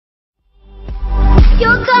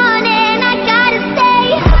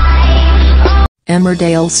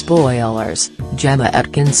Emmerdale spoilers, Gemma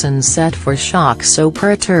Atkinson set for shock soap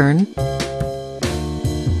return?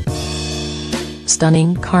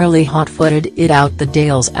 Stunning Carly hot-footed it out the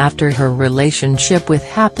Dales after her relationship with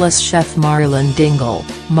hapless chef Marlon Dingle,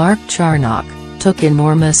 Mark Charnock, took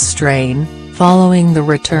enormous strain, following the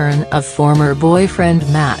return of former boyfriend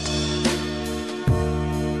Matt.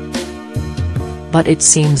 But it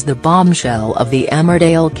seems the bombshell of the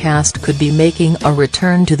Emmerdale cast could be making a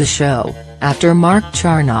return to the show, after Mark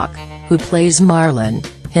Charnock, who plays Marlon,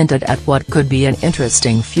 hinted at what could be an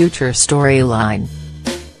interesting future storyline.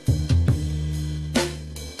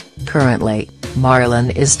 Currently,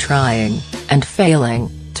 Marlon is trying, and failing,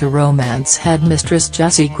 to romance headmistress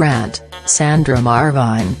Jessie Grant, Sandra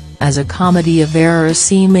Marvine, as a comedy of errors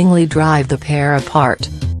seemingly drive the pair apart.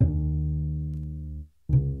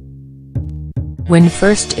 When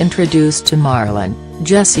first introduced to Marlon,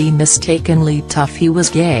 Jessie mistakenly thought he was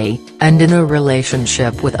gay, and in a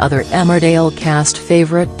relationship with other Emmerdale cast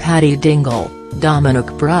favourite Paddy Dingle, Dominic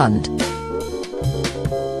Brund.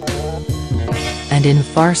 And in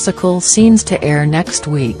farcical scenes to air next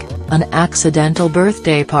week, an accidental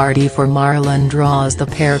birthday party for Marlon draws the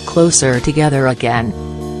pair closer together again.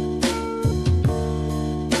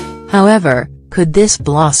 However, could this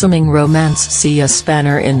blossoming romance see a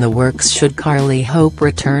spanner in the works should Carly Hope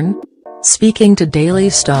return? Speaking to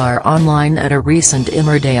Daily Star Online at a recent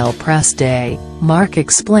Emmerdale press day, Mark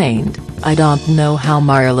explained, "I don't know how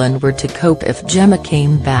Marlon were to cope if Gemma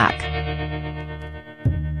came back.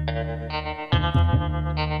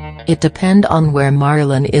 It depends on where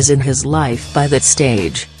Marlon is in his life by that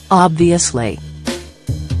stage, obviously.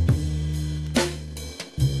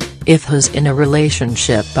 If he's in a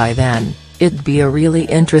relationship by then, it'd be a really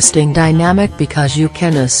interesting dynamic because you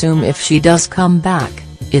can assume if she does come back,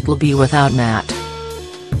 it'll be without Matt.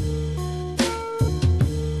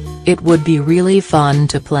 It would be really fun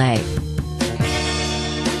to play.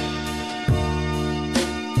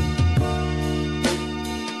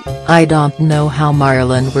 I don't know how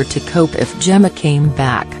Marlon were to cope if Gemma came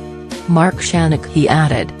back." Mark Charnock he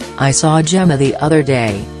added, "I saw Gemma the other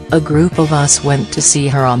day, a group of us went to see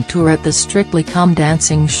her on tour at the Strictly Come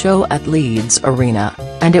Dancing show at Leeds Arena,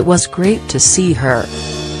 and it was great to see her."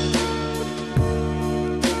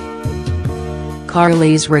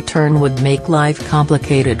 Carly's return would make life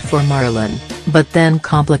complicated for Marlon, but then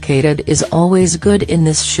complicated is always good in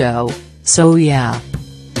this show, so yeah.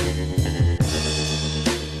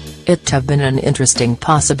 It'd have been an interesting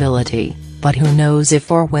possibility, but who knows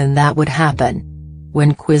if or when that would happen.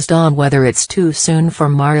 When quizzed on whether it's too soon for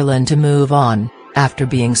Marlon to move on, after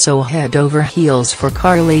being so head over heels for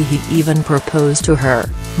Carly he even proposed to her,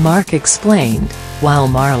 Mark explained, while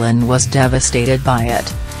Marlon was devastated by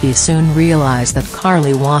it, he soon realized that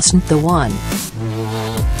Carly wasn't the one.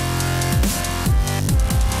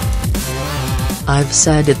 "I've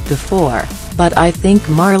said it before, but I think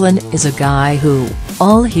Marlon is a guy who,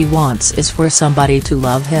 all he wants is for somebody to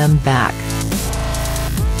love him back."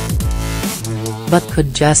 But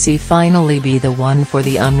could Jessie finally be the one for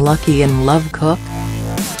the unlucky in love cook?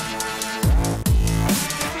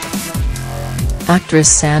 Actress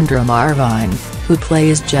Sandra Marvine, who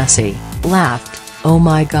plays Jessie, laughed, "Oh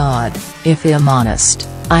my god, if I'm honest,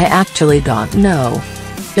 I actually don't know.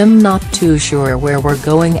 I'm not too sure where we're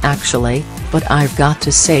going actually, but I've got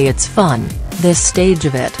to say it's fun, this stage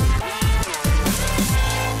of it.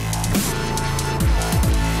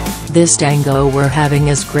 This tango we're having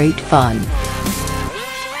is great fun."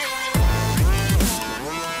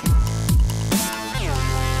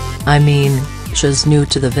 I mean, she's new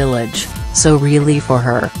to the village, so really for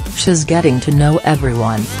her, she's getting to know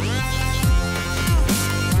everyone.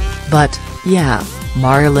 But, yeah,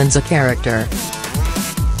 Marlon's a character.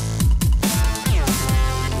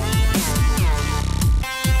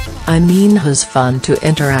 I mean he's fun to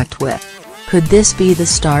interact with. Could this be the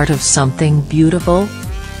start of something beautiful?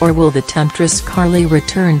 Or will the temptress Carly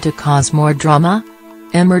return to cause more drama?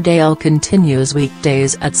 Emmerdale continues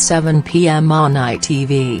weekdays at 7 p.m. on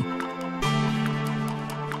ITV.